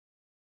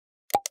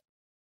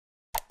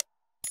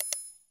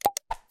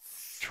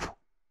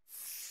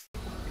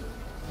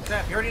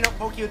trap. You already know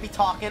Poki would be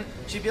talking.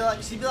 She'd be like,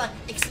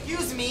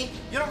 excuse me,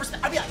 you don't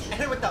respect. I'd be like, hit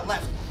her with that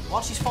left.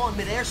 While she's falling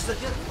midair, she's like,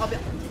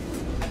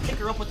 I'd pick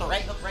her up with the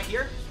right hook right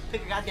here.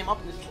 Pick her goddamn up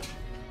and just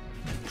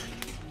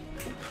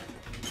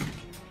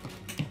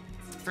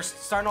for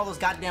starting all those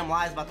goddamn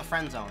lies about the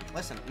friend zone.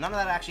 Listen, none of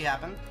that actually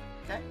happened.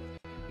 Okay?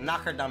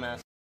 Knock her dumbass.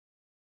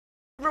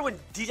 Remember when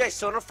DJ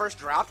Sona first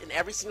dropped and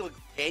every single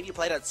game you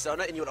played on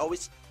Sona and you would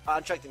always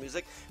uncheck the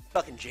music?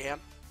 Fucking jam.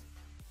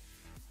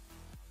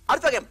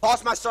 I'd fucking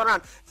boss my Sona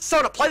around.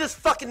 Sona, play this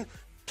fucking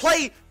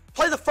play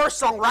the first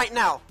song right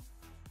now.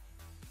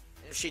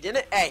 And if she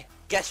didn't, hey,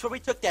 guess where we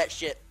took that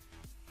shit?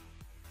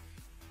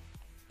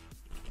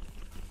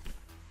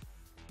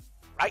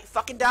 Right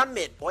fucking down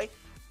mid, boy.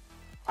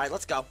 Alright,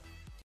 let's go.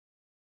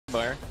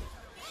 Blair.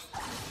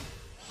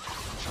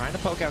 Trying to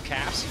poke out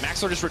Caps.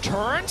 Maxor just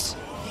returns.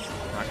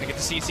 Not gonna get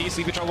the CC.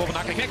 Sleepy Trouble, but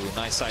not gonna connect.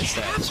 Nice side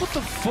step. Caps with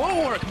the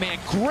footwork, man.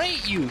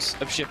 Great use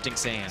of shifting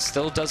sand.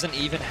 Still doesn't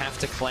even have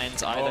to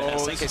cleanse either.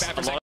 Oh, this is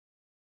a lot.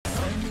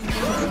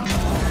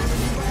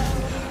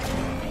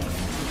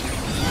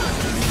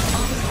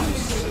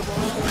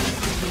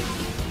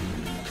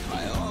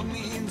 By all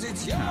means,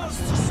 it's yours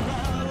to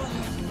smell.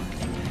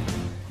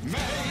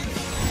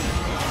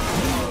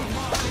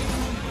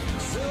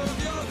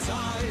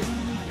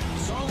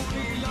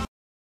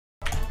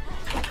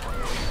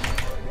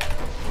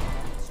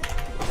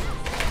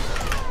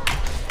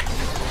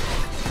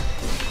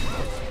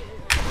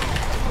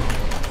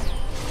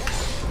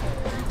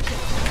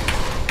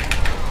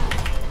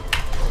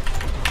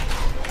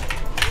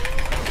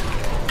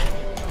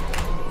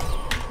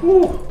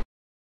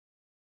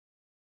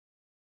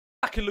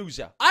 Like a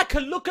loser. I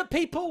can look at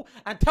people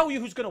and tell you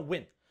who's gonna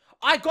win.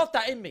 I got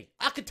that in me.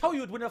 I can tell you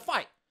who'd win a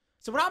fight.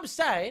 So when I'm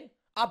saying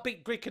I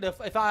beat Greek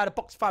if I had a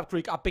box 5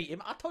 Greek, I beat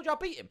him. I told you I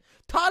beat him.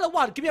 Tyler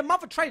won. Give me a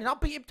month of training, I'll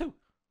beat him too.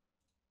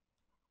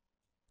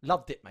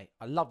 Loved it, mate.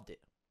 I loved it.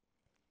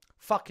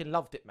 Fucking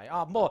loved it, mate.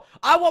 I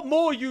want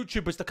more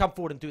YouTubers to come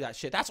forward and do that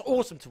shit. That's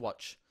awesome to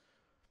watch.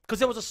 Because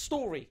there was a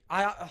story.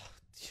 I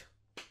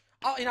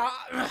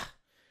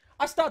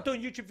started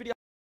doing YouTube videos.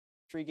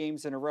 3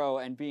 games in a row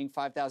and being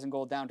 5,000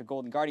 gold down to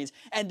Golden Guardians.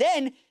 And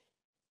then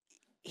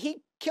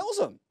he kills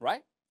him.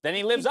 Right? Then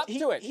he lives up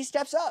to it. He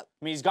steps up.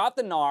 I mean, he's got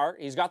the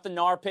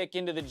Gnar pick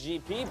into the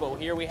GP, but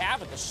here we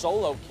have it, the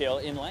solo kill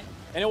in lane.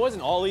 And it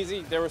wasn't all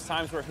easy. There was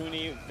times where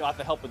Huni got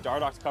the help with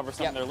Dardoch to cover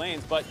some of their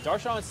lanes, but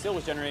Darshan still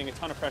was generating a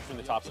ton of pressure in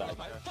the top side.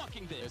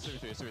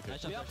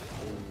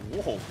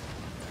 Whoa.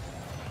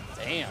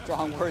 Damn.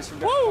 Strong words from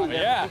Woo, Darshan.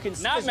 yeah. You can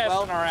see Not as messing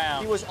well,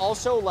 around. He was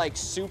also like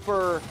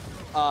super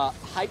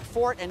hyped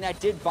for it, and that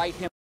did bite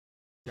him.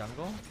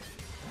 Jungle?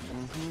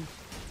 Mm-hmm.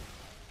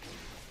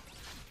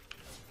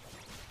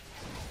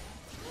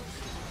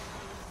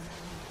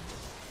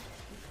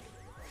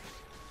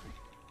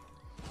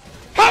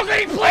 How can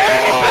he play it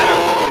any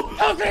better?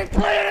 How can he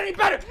play it any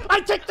better? I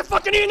take the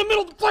fucking E in the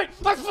middle of the fight.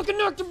 I fucking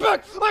knocked him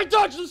back. I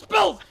dodged the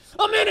spells.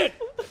 I'm in it.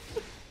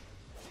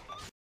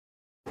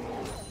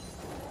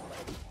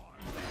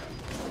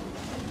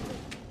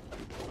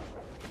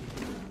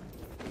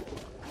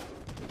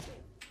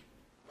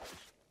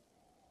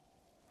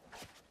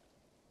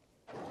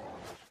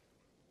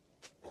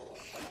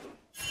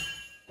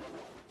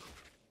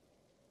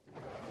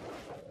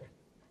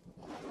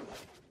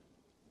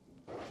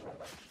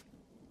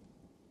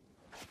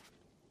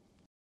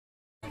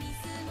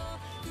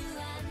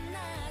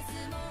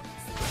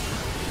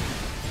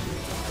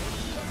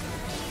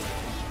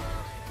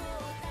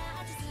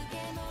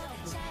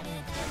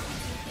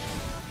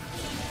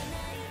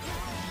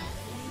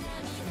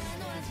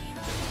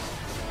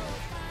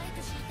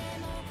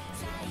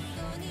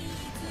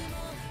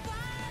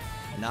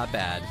 Not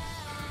bad.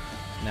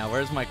 Now,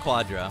 where's my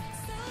Quadra?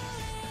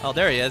 Oh,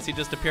 there he is. He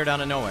just appeared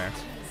out of nowhere.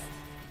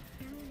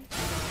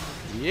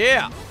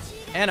 Yeah!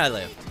 And I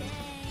lived.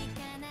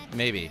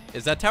 Maybe.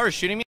 Is that tower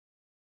shooting me?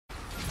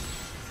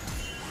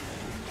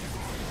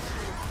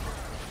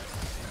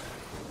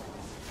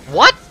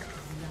 What?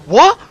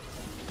 What?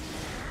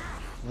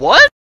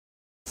 What?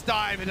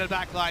 Dive into the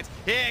backlight.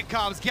 Here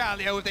comes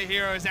Galio with the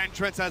hero's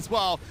entrance as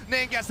well.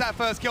 Ning gets that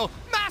first kill.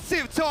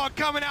 Massive talk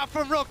coming out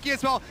from Rookie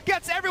as well.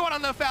 Gets everyone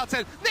on the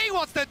fountain. Ning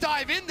wants to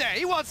dive in there.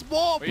 He wants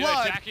more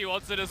blood. Jackie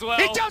wants it as well.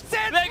 He jumps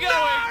in.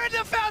 Gnar in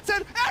the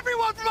fountain.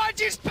 Everyone from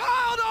IG's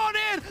piled on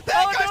in.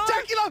 There goes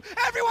Shaclone.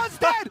 Everyone's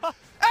dead.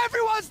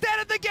 Everyone's dead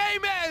and the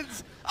game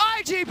ends.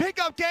 IG pick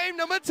up game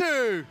number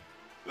 2.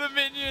 The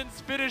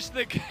minions finish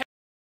the game.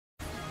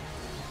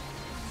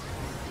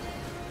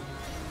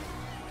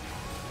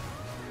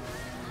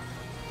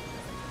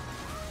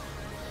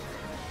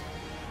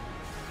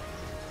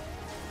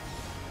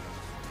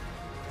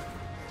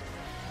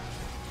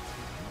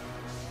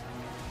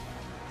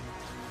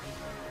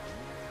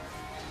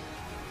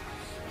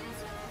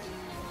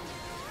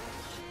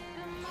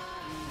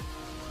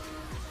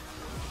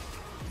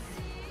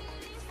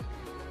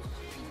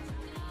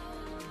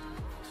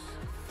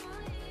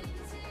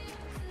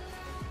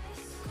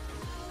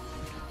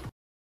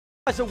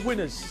 As a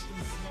winners.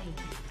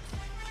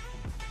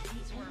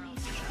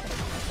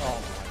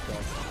 Oh my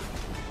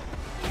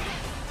god.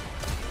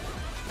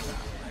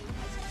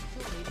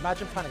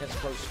 Imagine playing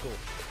against Rose School.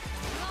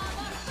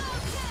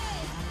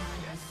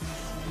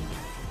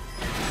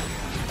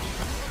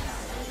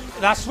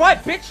 That's right,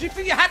 bitch! You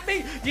think you had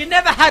me? You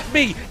never had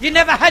me! You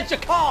never had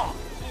your car!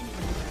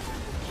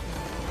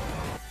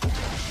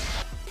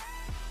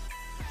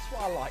 That's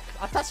what I like.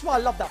 That's why I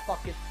love that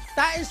fucking...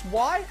 That is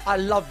why I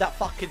love that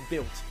fucking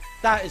build.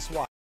 That is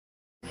why.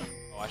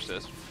 Watch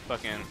this.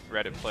 Fucking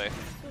Reddit play.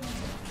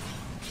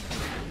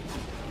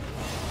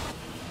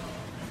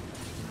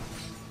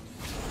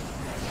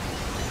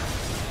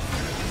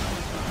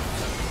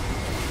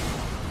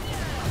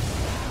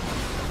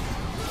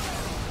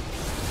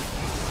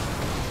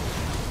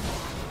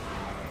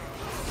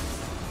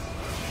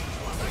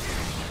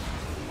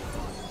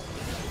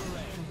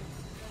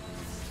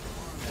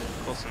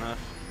 Close enough.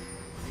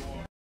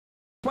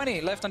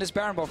 20 left on this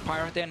Baron buff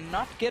Pyro. They're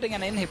not getting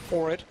an inhib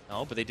for it.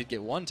 No, but they did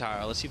get one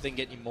tower. Let's see if they can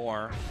get any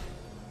more.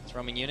 It's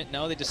roaming unit.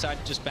 No, they decide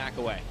to just back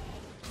away.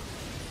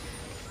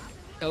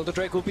 Elder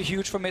Drake will be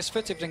huge for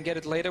Misfits if they can get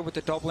it later with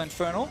the double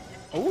Infernal.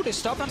 Oh, they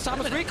stop on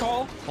Summon's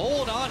recall.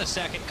 Hold on a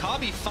second.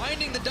 Kabi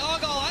finding the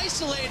dog all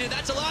isolated.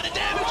 That's a lot of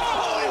damage.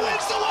 Oh, he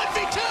wins the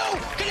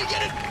 1v2. Can he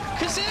get it?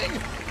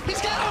 Kazing.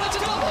 He's got it. It's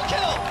a double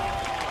kill.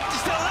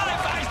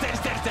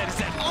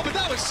 Oh, but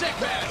that was sick,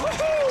 man.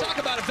 Talk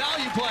about a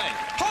value play.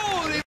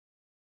 Holy.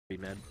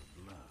 Man.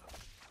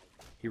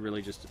 He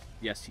really just...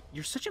 Yes,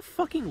 you're such a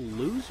fucking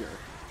loser.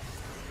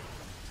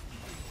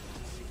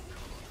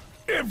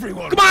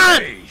 Everyone, come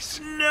on! please.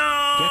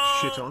 No! Get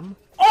shit on.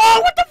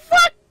 Oh, what the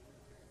fuck?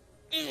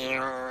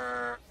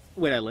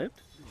 Wait, I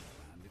lived?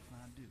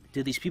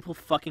 Dude, these people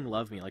fucking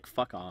love me. Like,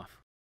 fuck off.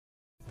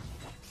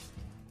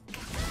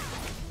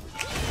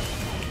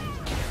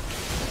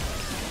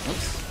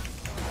 Oops.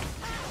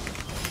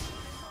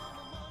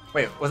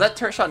 Wait, was that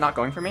turret shot not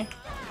going for me?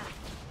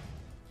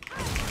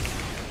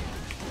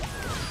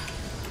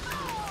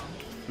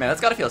 Man,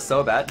 that's gotta feel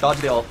so bad. Dodge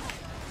the ult.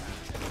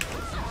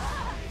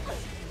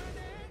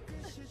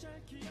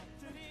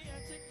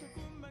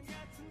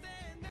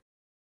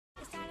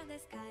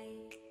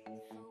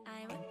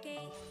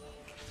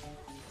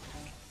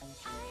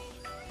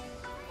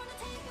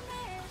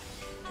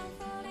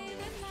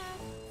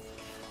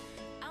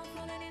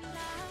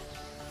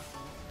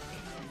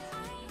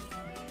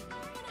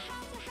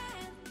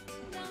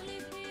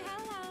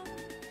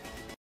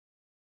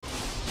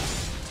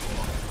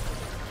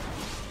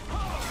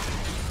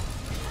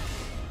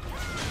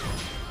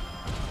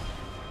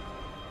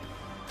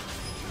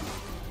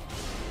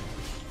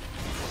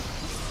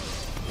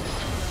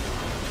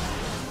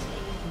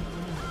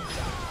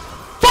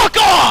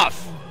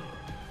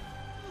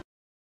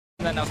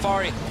 And then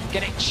Alfari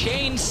getting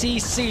chain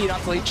CC'd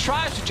until he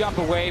tries to jump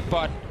away,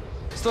 but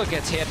still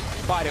gets hit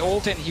by the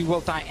ult and he will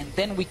die. And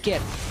then we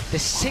get the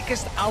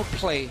sickest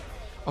outplay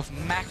of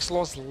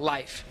Maxlaw's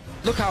life.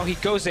 Look how he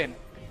goes in.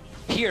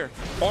 Here,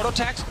 auto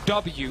attacks,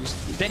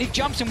 W's. Then he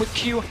jumps in with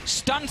Q,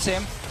 stuns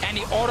him, and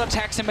he auto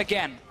attacks him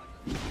again.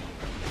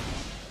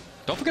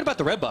 Don't forget about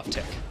the red buff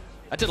tick.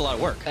 That did a lot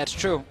of work. That's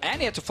true.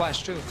 And he had to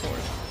flash too for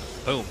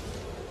it. Boom.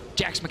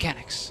 Jack's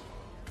mechanics.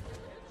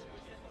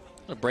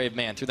 What a brave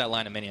man through that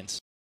line of minions.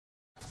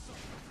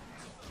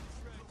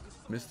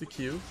 Missed the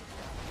Q.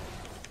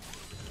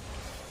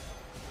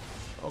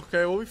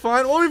 Okay, we'll be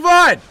fine. We'll be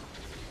fine!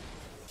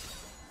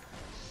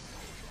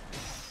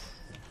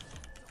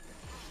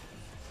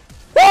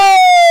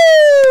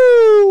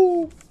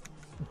 Woo!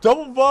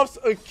 Double buffs,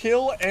 a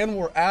kill, and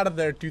we're out of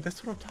there. Dude,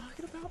 that's what I'm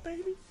talking about,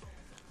 baby.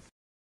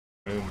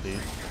 Boom, dude.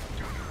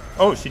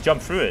 Oh, she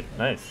jumped through it.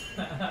 Nice.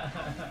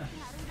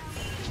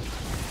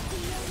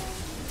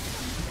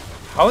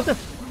 How the...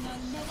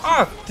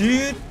 Ah,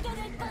 dude!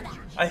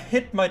 I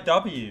hit my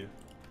W.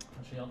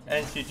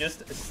 And she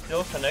just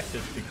still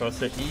connected because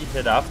the E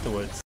hit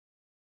afterwards.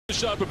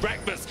 Shot for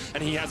breakfast,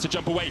 and he has to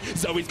jump away.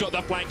 Zoe's got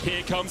the flank.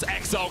 Here comes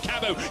Exile.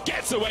 Cabo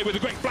gets away with a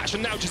great flash,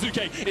 and now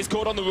Jizuke is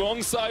caught on the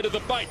wrong side of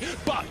the fight.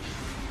 But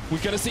we're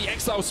going to see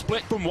Exile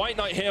split from White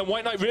Knight here, and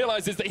White Knight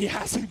realizes that he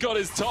hasn't got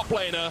his top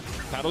laner.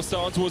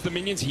 Paddlestar towards the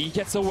minions, he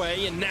gets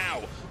away, and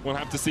now we'll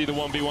have to see the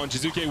 1v1.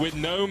 Jizuke with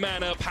no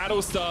mana.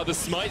 Paddlestar, the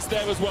smite's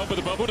there as well, but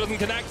the bubble doesn't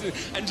connect,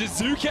 and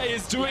Jizuke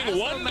is doing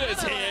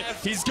wonders here.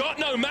 He's got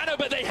no mana,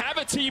 but they have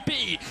a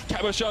TP.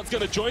 Cabochon's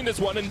going to join this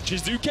one, and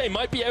Jizuke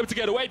might be able to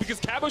get away because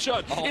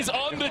Cabochon is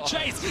on the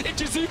chase. If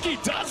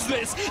Jizuke does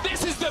this,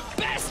 this is the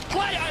best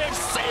play I have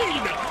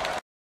seen!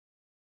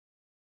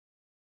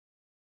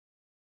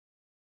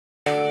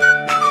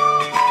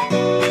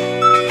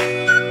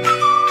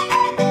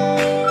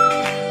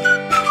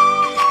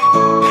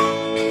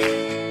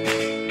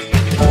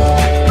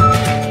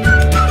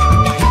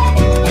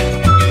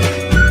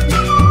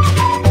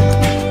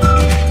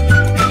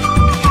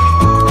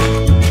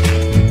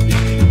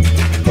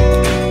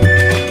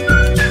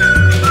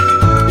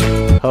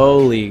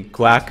 Holy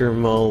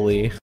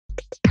guacamole.